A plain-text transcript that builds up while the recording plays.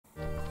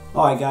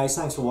Alright guys,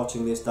 thanks for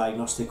watching this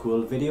Diagnostic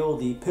World video.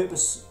 The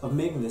purpose of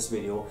making this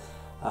video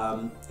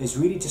is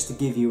really just to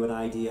give you an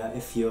idea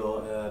if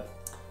you're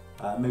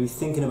maybe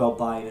thinking about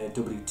buying a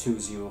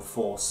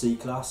W204 C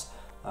Class,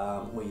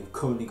 or you've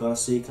currently got a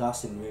C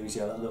Class and maybe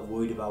you're a little bit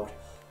worried about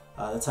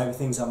the type of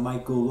things that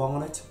might go wrong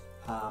on it.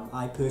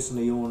 I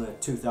personally own a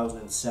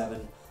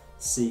 2007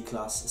 C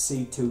Class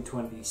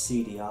C220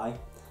 CDI,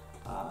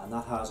 and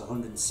that has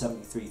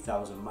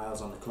 173,000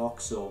 miles on the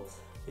clock, so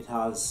it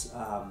has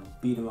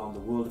been around the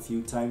world a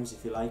few times,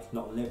 if you like,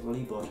 not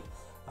literally, but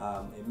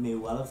it may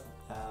well have,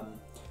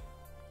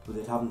 with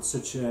it having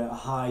such a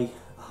high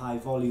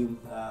volume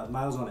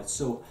miles on it.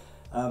 So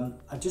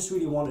I just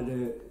really wanted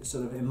to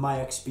sort of, in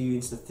my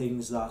experience, the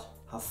things that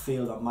have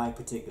failed on my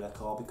particular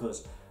car,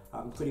 because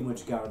I can pretty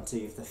much guarantee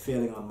if they're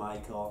failing on my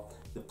car,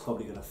 they're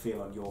probably going to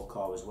fail on your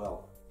car as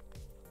well.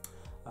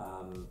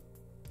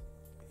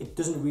 It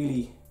doesn't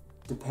really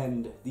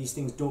depend, these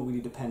things don't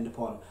really depend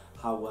upon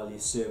how well you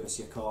service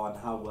your car and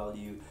how well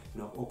you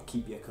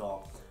upkeep your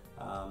car.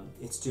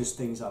 It's just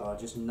things that are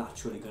just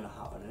naturally going to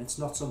happen, and it's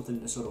not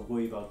something to sort of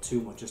worry about too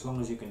much. As long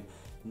as you can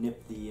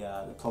nip the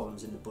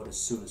problems in the bud as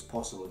soon as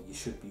possible, you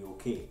should be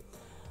okay.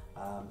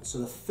 So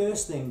the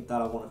first thing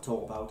that I want to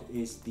talk about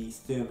is the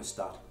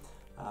thermostat.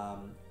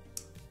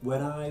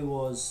 When I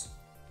was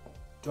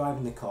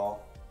driving the car,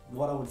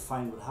 what I would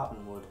find would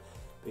happen would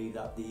be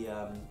that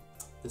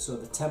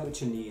the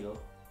temperature needle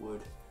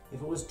would,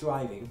 if it was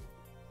driving,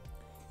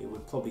 it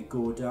would probably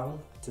go down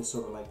to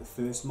sort of like the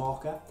first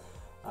marker,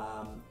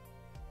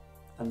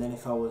 and then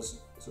if I was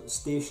sort of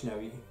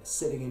stationary,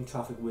 sitting in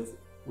traffic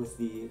with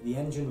the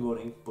engine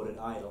running but at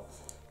idle,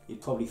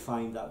 you'd probably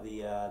find that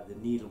the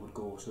needle would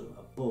go sort of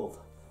above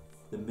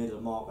the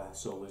middle marker.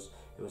 So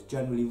it was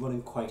generally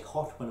running quite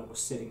hot when it was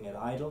sitting at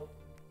idle,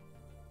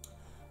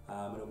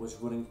 and it was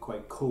running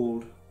quite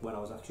cold when I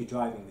was actually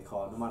driving the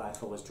car, no matter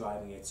if I was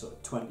driving it sort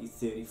of 20,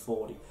 30,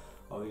 40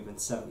 or even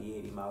 70,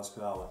 80 miles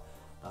per hour.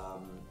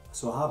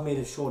 So I have made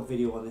a short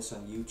video on this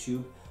on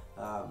YouTube.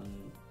 I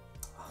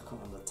can't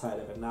remember the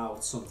title of it now.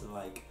 It's something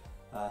like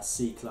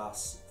C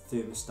Class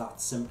thermostat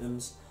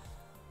symptoms.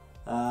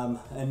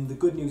 And the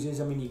good news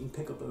is, I mean, you can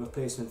pick up a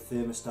replacement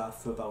thermostat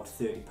for about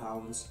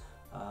 £30.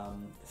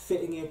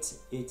 Fitting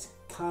it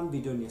can be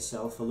done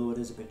yourself, although it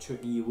is a bit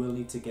tricky. You will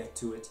need to get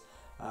to it.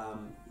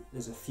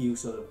 There's a few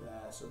sort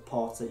of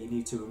parts that you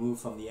need to remove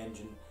from the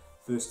engine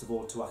first of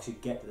all to actually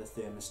get to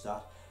the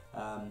thermostat.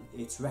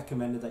 It's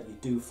recommended that you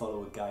do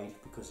follow a guide,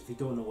 because if you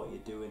don't know what you're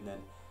doing, then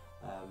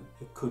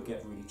it could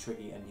get really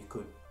tricky and you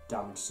could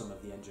damage some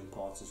of the engine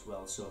parts as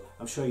well. So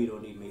I'm sure you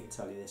don't need me to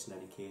tell you this in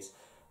any case,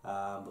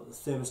 but the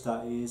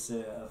thermostat is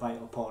a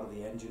vital part of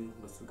the engine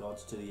with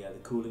regards to the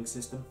cooling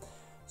system.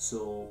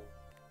 So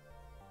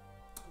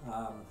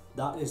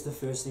that is the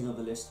first thing on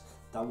the list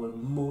that will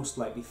most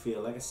likely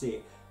fail. Like I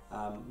say,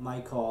 my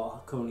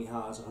car currently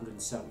has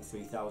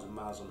 173,000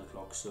 miles on the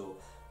clock, so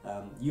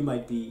you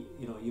might be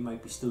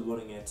still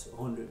running at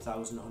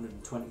 100,000,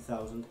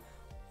 120,000,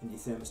 and your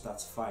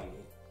thermostat's fine.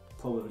 It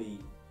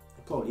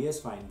probably is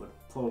fine, but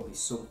probably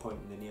some point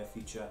in the near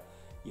future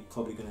you're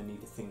probably going to need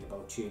to think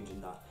about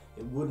changing that.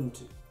 It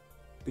wouldn't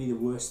be the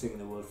worst thing in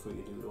the world for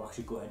you to do, to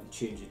actually go ahead and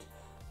change it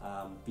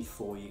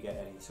before you get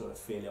any sort of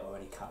failure or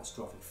any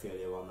catastrophic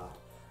failure on that.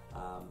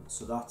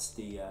 So that's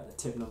the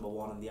tip number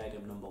one and the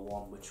item number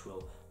one, which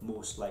will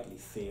most likely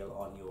fail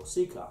on your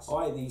C Class.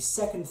 Alright, the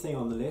second thing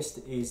on the list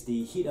is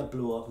the heater,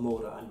 blower,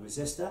 motor and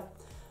resistor.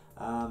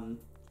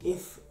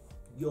 If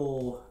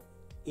your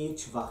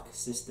HVAC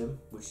system,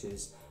 which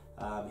is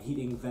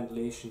heating,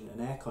 ventilation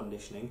and air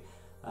conditioning,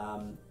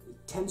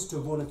 tends to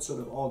run at sort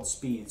of odd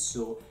speeds,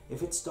 so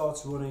if it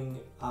starts running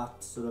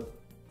at sort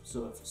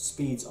of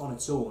speeds on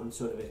its own,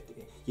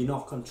 you're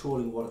not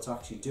controlling what it's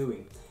actually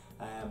doing,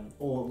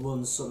 or it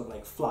runs sort of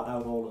like flat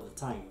out all of the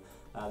time,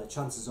 the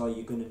chances are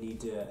you're going to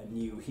need a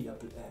new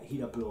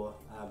heater blower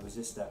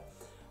resistor.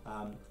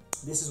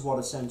 This is what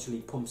essentially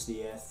pumps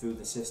the air through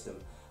the system,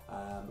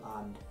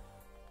 and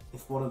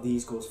if one of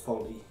these goes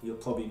faulty, you'll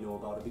probably know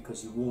about it,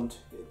 because you won't,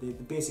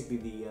 basically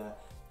the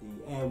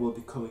air will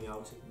be coming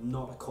out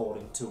not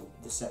according to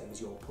the settings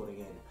you're putting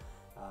in.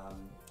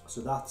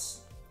 So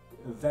that's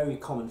a very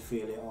common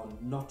failure on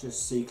not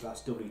just C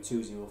Class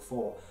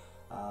W204,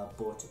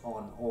 but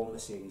on all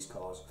Mercedes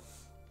cars.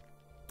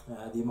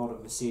 The amount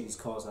of Mercedes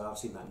cars that I've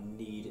seen that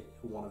need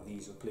one of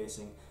these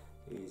replacing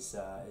is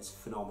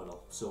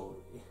phenomenal. So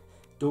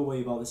don't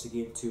worry about this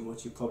again too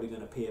much. You're probably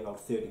going to pay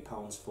about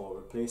 £30 for a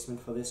replacement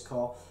for this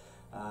car.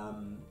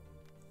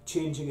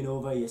 Changing it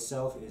over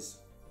yourself is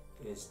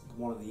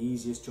one of the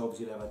easiest jobs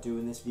you'll ever do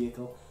in this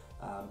vehicle.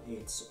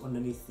 It's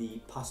underneath the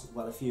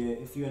well, if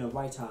you're in a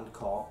right-hand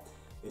car,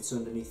 it's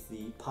underneath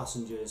the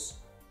passenger's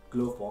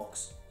glove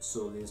box.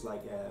 So there's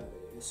like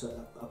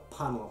a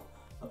panel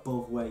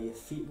above where your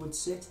feet would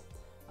sit,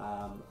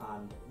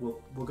 and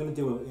we're going to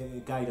do a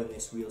guide on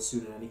this real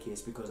soon in any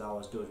case, because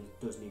ours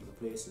does need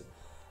replacing.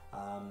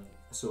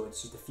 So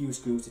it's just a few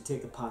screws to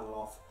take the panel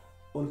off,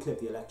 unclip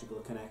the electrical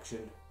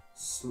connection,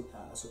 sort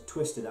of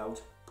twist it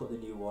out, put the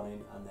new one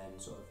in, and then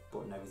sort of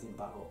button everything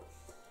back up.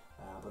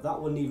 But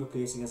that will need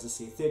replacing, as I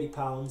say,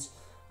 £30,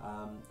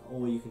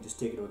 or you can just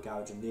take it to a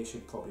garage and they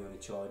should probably only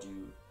charge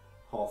you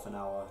half an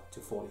hour to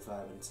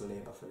 45 minutes of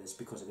labour for this,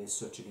 because it is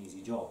such an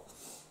easy job.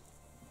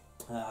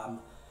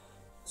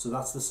 So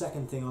that's the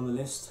second thing on the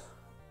list,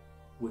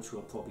 which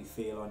will probably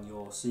fail on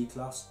your C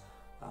Class.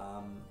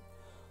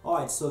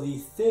 Alright, so the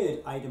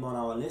third item on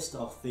our list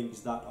of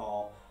things that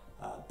are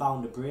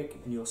bound to break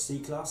in your C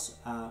Class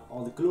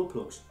are the glow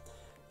plugs.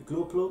 The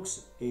glow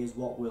plugs is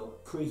what will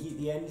preheat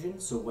the engine,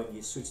 so when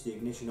you switch the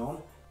ignition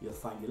on, you'll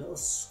find your little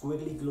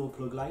squiggly glow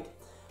plug light,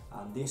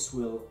 and this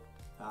will,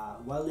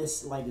 while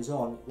this light is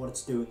on, what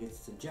it's doing is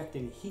it's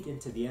injecting heat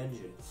into the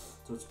engine,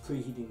 so it's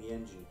preheating the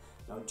engine.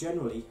 Now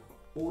generally,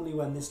 only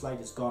when this light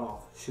has gone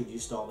off should you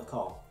start the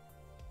car.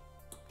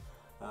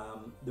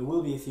 There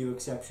will be a few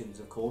exceptions,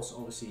 of course.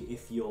 Obviously,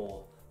 if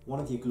one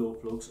of your glow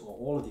plugs or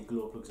all of your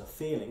glow plugs are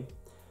failing,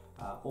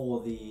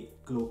 or the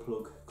glow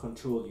plug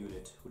control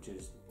unit, which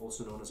is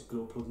also known as a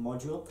glow plug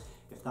module,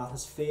 if that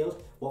has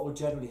failed, what will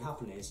generally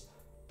happen is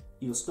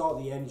you'll start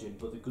the engine,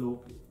 but the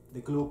glow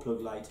plug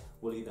light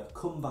will either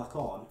come back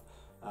on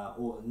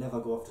or it'll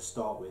never go off to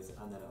start with,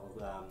 and then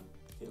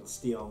it'll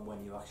stay on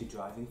when you're actually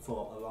driving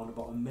for around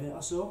about a minute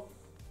or so.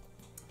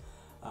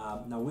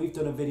 Now we've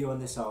done a video on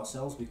this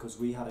ourselves because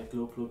we had a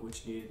glow plug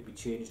which needed to be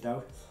changed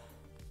out.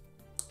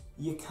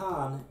 You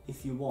can,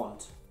 if you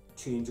want,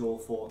 change all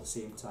four at the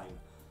same time.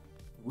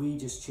 We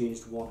just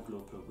changed one glow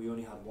plug. We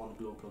only had one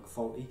glow plug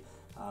faulty.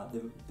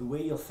 The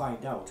way you'll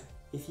find out,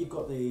 if you've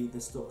got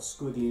this sort of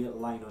squiggly little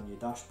line on your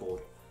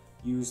dashboard,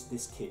 use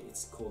this kit.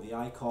 It's called the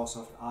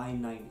iCarSoft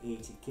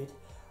i980 kit,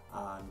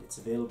 and it's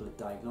available at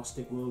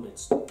Diagnostic World.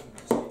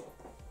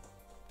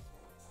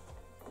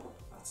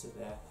 That's it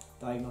there.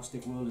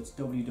 Diagnostic World, it's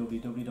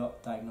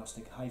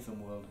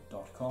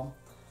www.diagnostic-world.com.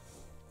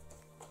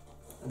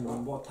 And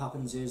then what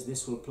happens is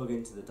this will plug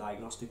into the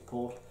diagnostic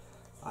port,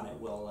 and it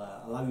will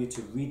allow you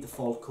to read the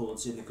fault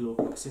codes in the glow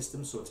plug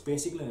system. So it's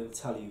basically going to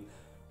tell you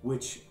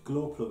which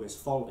glow plug is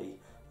faulty,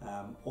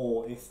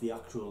 or if the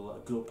actual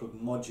glow plug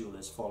module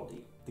is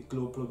faulty. The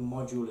glow plug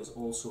module is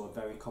also a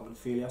very common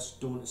failure, so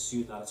don't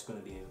assume that it's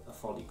going to be a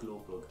faulty glow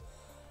plug.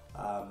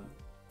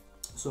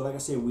 So like I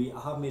say, I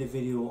have made a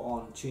video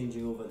on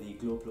changing over the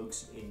glow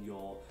plugs in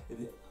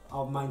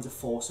mine's a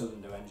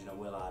 4-cylinder engine, I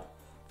will add.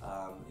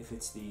 If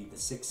it's the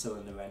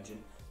 6-cylinder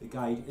engine, the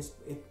guide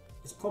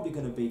it's probably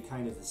going to be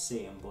kind of the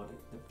same, but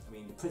I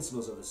mean the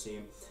principles are the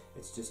same.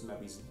 It's just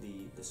maybe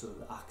the sort of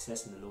the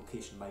access and the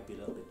location might be a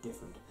little bit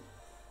different.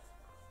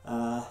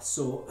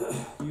 So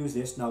use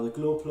this. Now the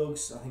glow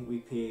plugs, I think we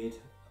paid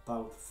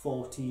about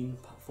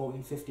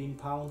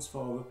 £15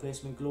 for a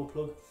replacement glow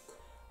plug.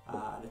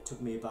 And it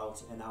took me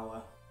about an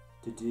hour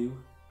to do.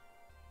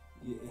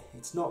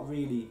 It's not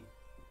really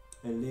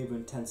a labour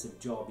intensive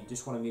job, you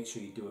just want to make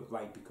sure you do it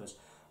right, because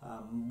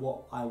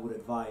what I would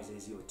advise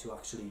is you to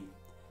actually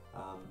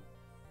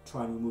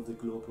try and remove the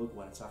glow plug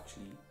when it's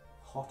actually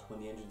hot,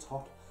 when the engine's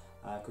hot,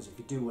 because if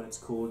you do when it's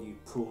cold, you're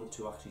prone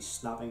to actually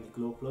snapping the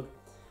glow plug.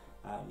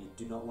 You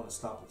do not want to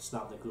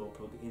snap the glow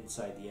plug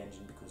inside the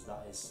engine, because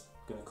that is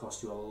going to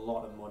cost you a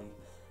lot of money.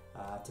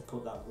 To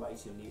put that right,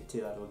 you'll need to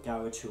take that to a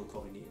garage. You'll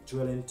probably need to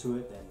drill into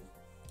it, then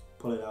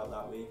pull it out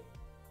that way.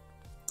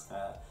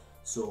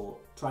 So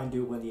try and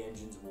do it when the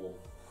engine's warm.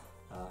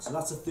 So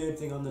that's the third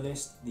thing on the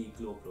list, the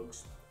glow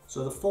plugs.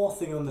 So the fourth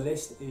thing on the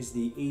list is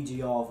the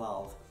EGR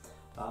valve.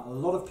 A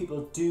lot of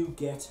people do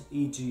get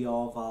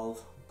EGR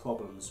valve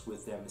problems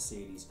with their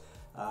Mercedes.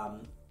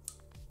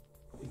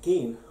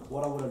 Again,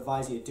 what I would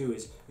advise you to do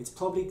is, it's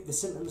probably the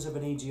symptoms of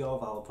an EGR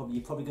valve.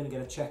 You're probably going to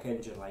get a check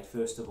engine light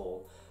first of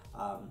all.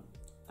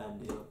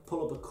 And it'll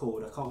pull up a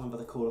code. I can't remember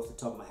the code off the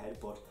top of my head,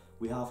 but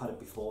we have had it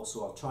before,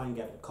 so I'll try and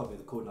get a copy of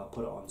the code and I'll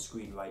put it on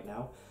screen right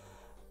now.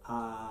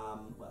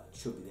 Well, it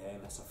should be there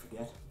unless I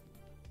forget.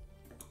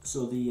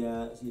 So you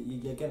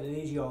get an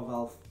EGR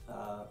valve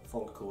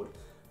fault code.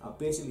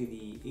 Basically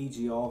the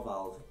EGR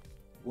valve,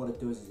 what it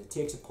does is it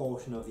takes a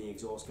portion of the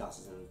exhaust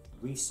gases and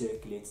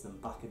recirculates them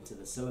back into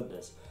the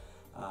cylinders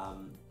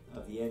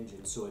of the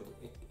engine. So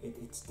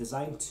it's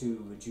designed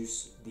to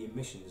reduce the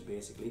emissions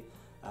basically,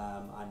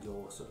 and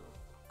your sort of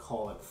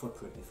carbon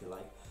footprint, if you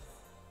like.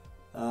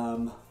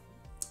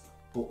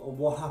 But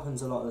what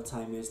happens a lot of the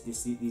time is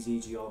these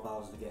EGR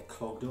valves, they get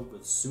clogged up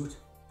with soot,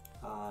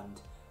 and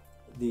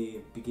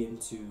they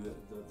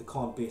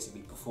can't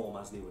basically perform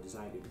as they were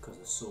designed to, because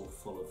they're so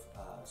full of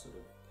sort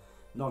of,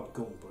 not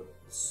gunk, but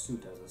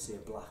soot, as I say,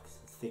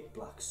 thick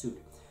black soot.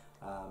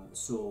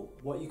 So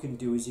what you can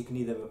do is you can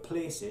either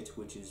replace it,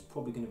 which is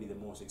probably going to be the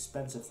most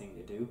expensive thing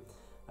to do,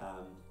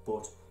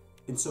 but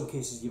in some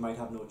cases you might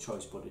have no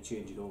choice but to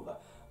change it over.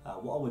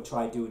 What I would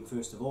try doing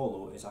first of all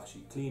though is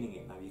actually cleaning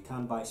it. Now you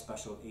can buy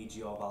special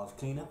EGR valve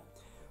cleaner,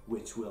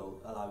 which will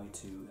allow you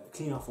to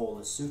clean off all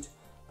the soot,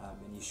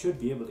 and you should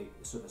be able to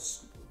sort of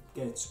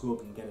get it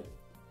scrubbed and get it,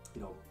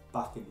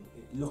 back in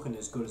looking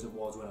as good as it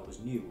was when it was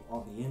new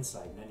on the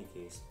inside. In any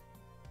case,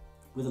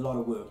 with a lot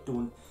of work,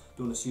 don't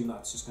assume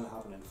that's just going to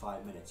happen in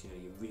 5 minutes.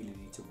 You really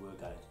need to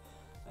work at it.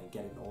 and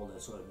get into all the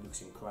sort of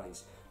nooks and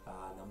crannies.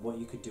 And then what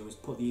you could do is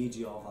put the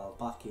AGR valve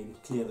back in,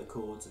 clear the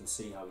codes, and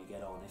see how you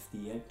get on. If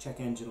the check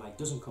engine light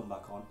doesn't come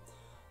back on,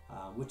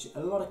 which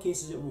in a lot of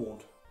cases it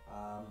won't,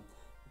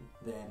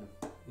 then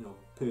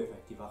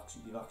perfect.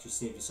 You've actually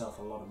saved yourself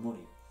a lot of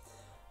money.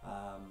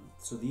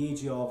 So the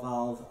AGR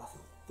valve, I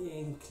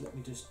think, let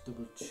me just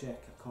double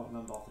check. I can't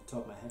remember off the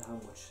top of my head how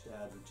much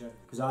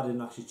because I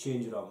didn't actually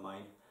change it on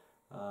mine.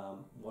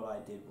 What I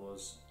did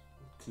was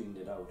cleaned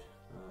it out.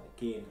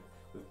 Again,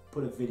 we've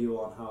put a video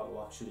on how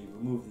to actually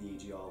remove the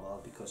AGR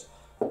valve, because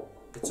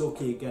it's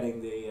okay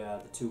getting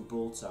the 2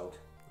 bolts out,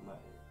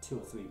 2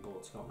 or 3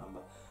 bolts, I can't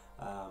remember.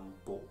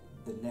 But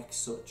the next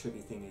sort of tricky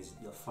thing is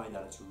you'll find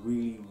that it's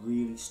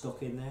really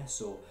stuck in there.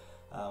 So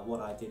what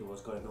I did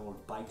was got an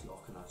old bike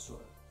lock and I sort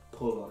of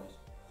pull on it,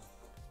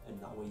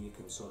 and that way you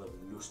can sort of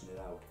loosen it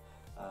out.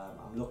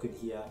 I'm looking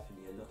here and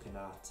you're looking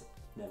at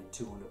nearly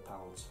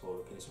 £200 for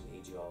replacement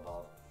AGR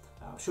valve.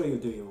 I'm sure you'll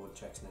do your own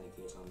checks in any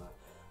case on that.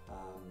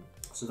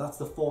 So that's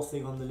the 4th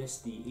thing on the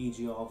list, the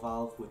AGR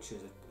valve, which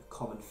is a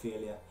common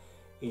failure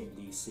in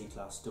the C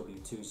Class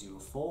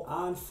W204.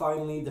 And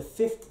finally, the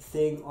 5th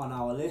thing on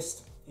our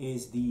list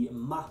is the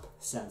map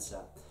sensor.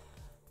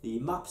 The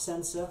map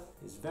sensor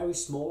is very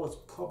small, it's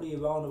probably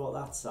around about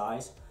that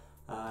size,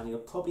 and you'll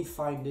probably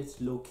find it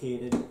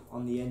located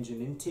on the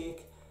engine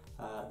intake,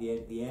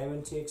 the air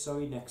intake,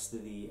 sorry, next to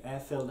the air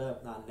filter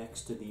and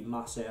next to the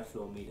mass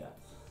airflow meter.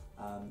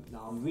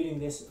 Now I'm reading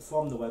this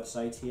from the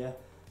website here,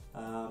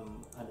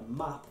 and a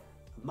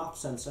map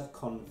sensor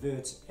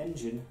converts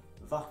engine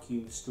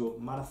vacuum stroke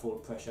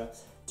manifold pressure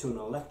to an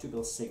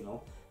electrical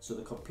signal, so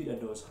the computer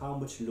knows how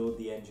much load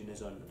the engine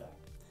is under.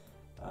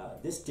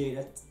 This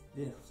data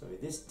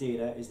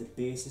is the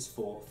basis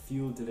for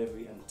fuel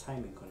delivery and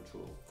timing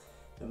control.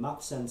 The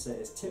map sensor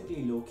is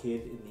typically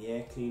located in the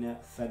air cleaner,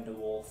 fender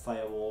wall,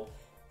 firewall,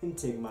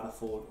 intake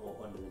manifold, or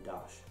under the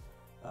dash.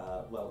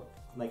 Well,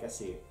 like I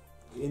say,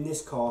 in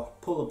this car,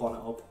 pull the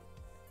bonnet up,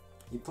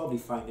 you probably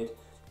find it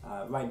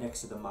right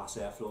next to the mass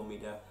airflow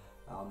meter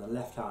on the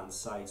left hand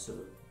side, sort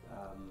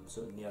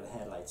of near the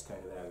headlights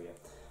kind of area.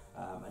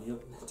 And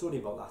it's only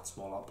about that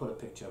small. I'll put a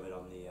picture of it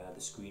on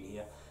the screen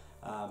here.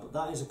 But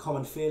that is a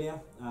common failure.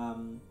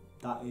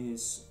 That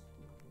is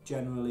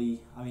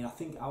generally, I mean, I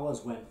think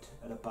ours went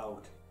at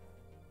about,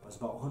 it was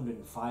about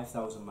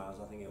 105,000 miles,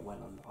 I think it went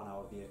on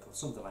our vehicle,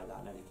 something like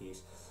that in any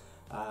case.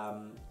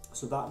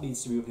 So that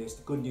needs to be replaced.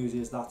 The good news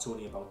is that's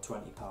only about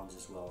 £20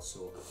 as well,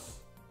 so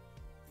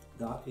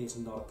that is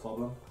not a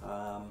problem.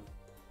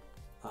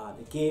 And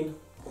again,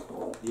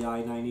 the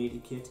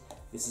i980 kit,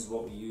 this is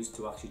what we use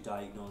to actually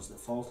diagnose the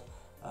fault.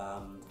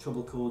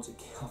 Trouble codes,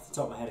 off the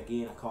top of my head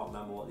again, I can't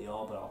remember what they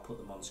are, but I'll put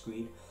them on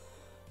screen.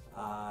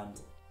 And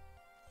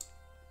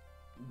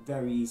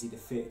very easy to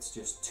fit, it's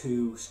just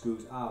 2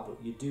 screws. But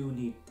you do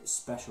need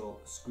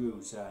special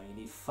screws. You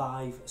need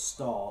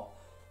 5-star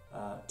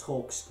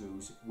torque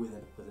screws with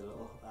a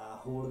little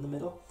hole in the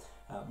middle.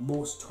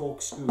 Most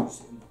torque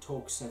screws in the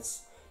torque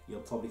sets,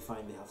 you'll probably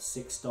find they have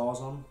 6 stars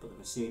on, but the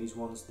Mercedes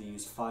ones, they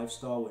use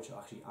 5-star, which are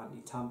actually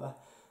anti-tamper,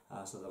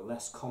 so they're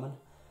less common.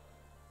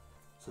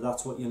 So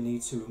that's what you'll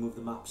need to remove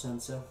the map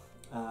sensor.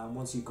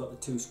 Once you've got the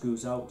 2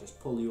 screws out, just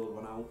pull the old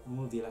one out,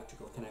 remove the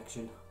electrical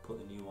connection, put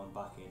the new one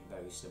back in,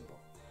 very simple.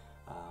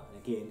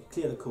 And again,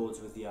 clear the codes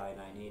with the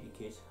i980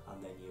 kit,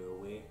 and then you're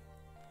away.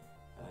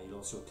 You'll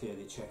also clear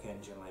the check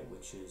engine light,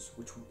 which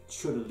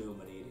should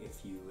illuminate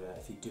if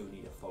you do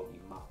need a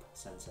faulty map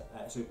sensor,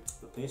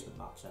 replacement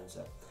map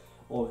sensor,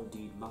 or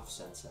indeed map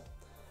sensor.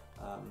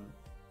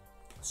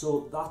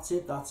 So that's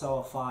it. That's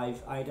our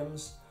 5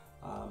 items.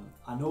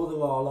 I know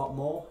there are a lot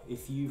more.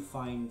 If you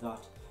find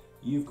that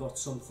you've got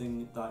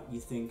something that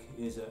you think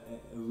is a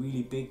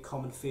really big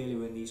common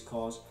failure in these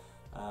cars,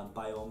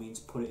 by all means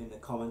put it in the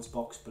comments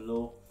box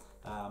below,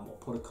 or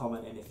put a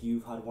comment in if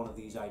you've had one of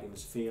these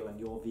items fail in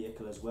your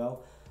vehicle as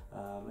well.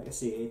 Like I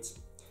say,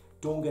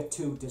 don't get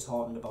too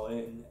disheartened about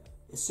it, and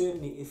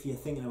certainly if you're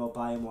thinking about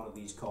buying one of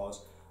these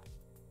cars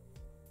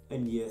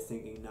and you're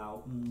thinking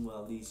now,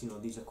 well, these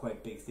are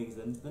quite big things,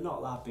 then they're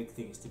not that big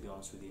things, to be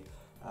honest with you.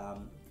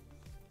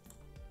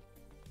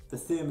 The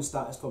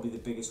thermostat is probably the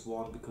biggest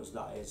one, because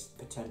that is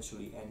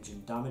potentially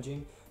engine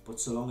damaging, but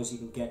so long as you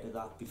can get to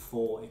that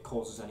before it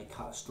causes any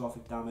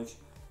catastrophic damage,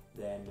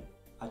 then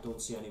I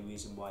don't see any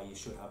reason why you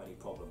should have any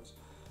problems.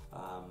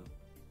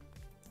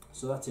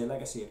 So that's it.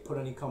 Like I say, put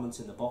any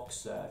comments in the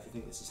box. If you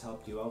think this has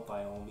helped you out,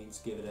 by all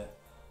means give it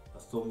a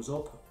thumbs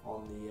up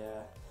on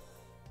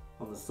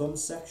the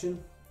thumbs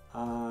section,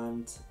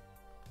 and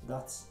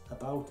that's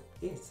about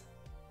it.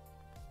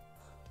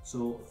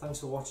 So thanks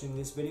for watching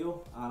this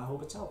video, and I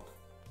hope it's helped.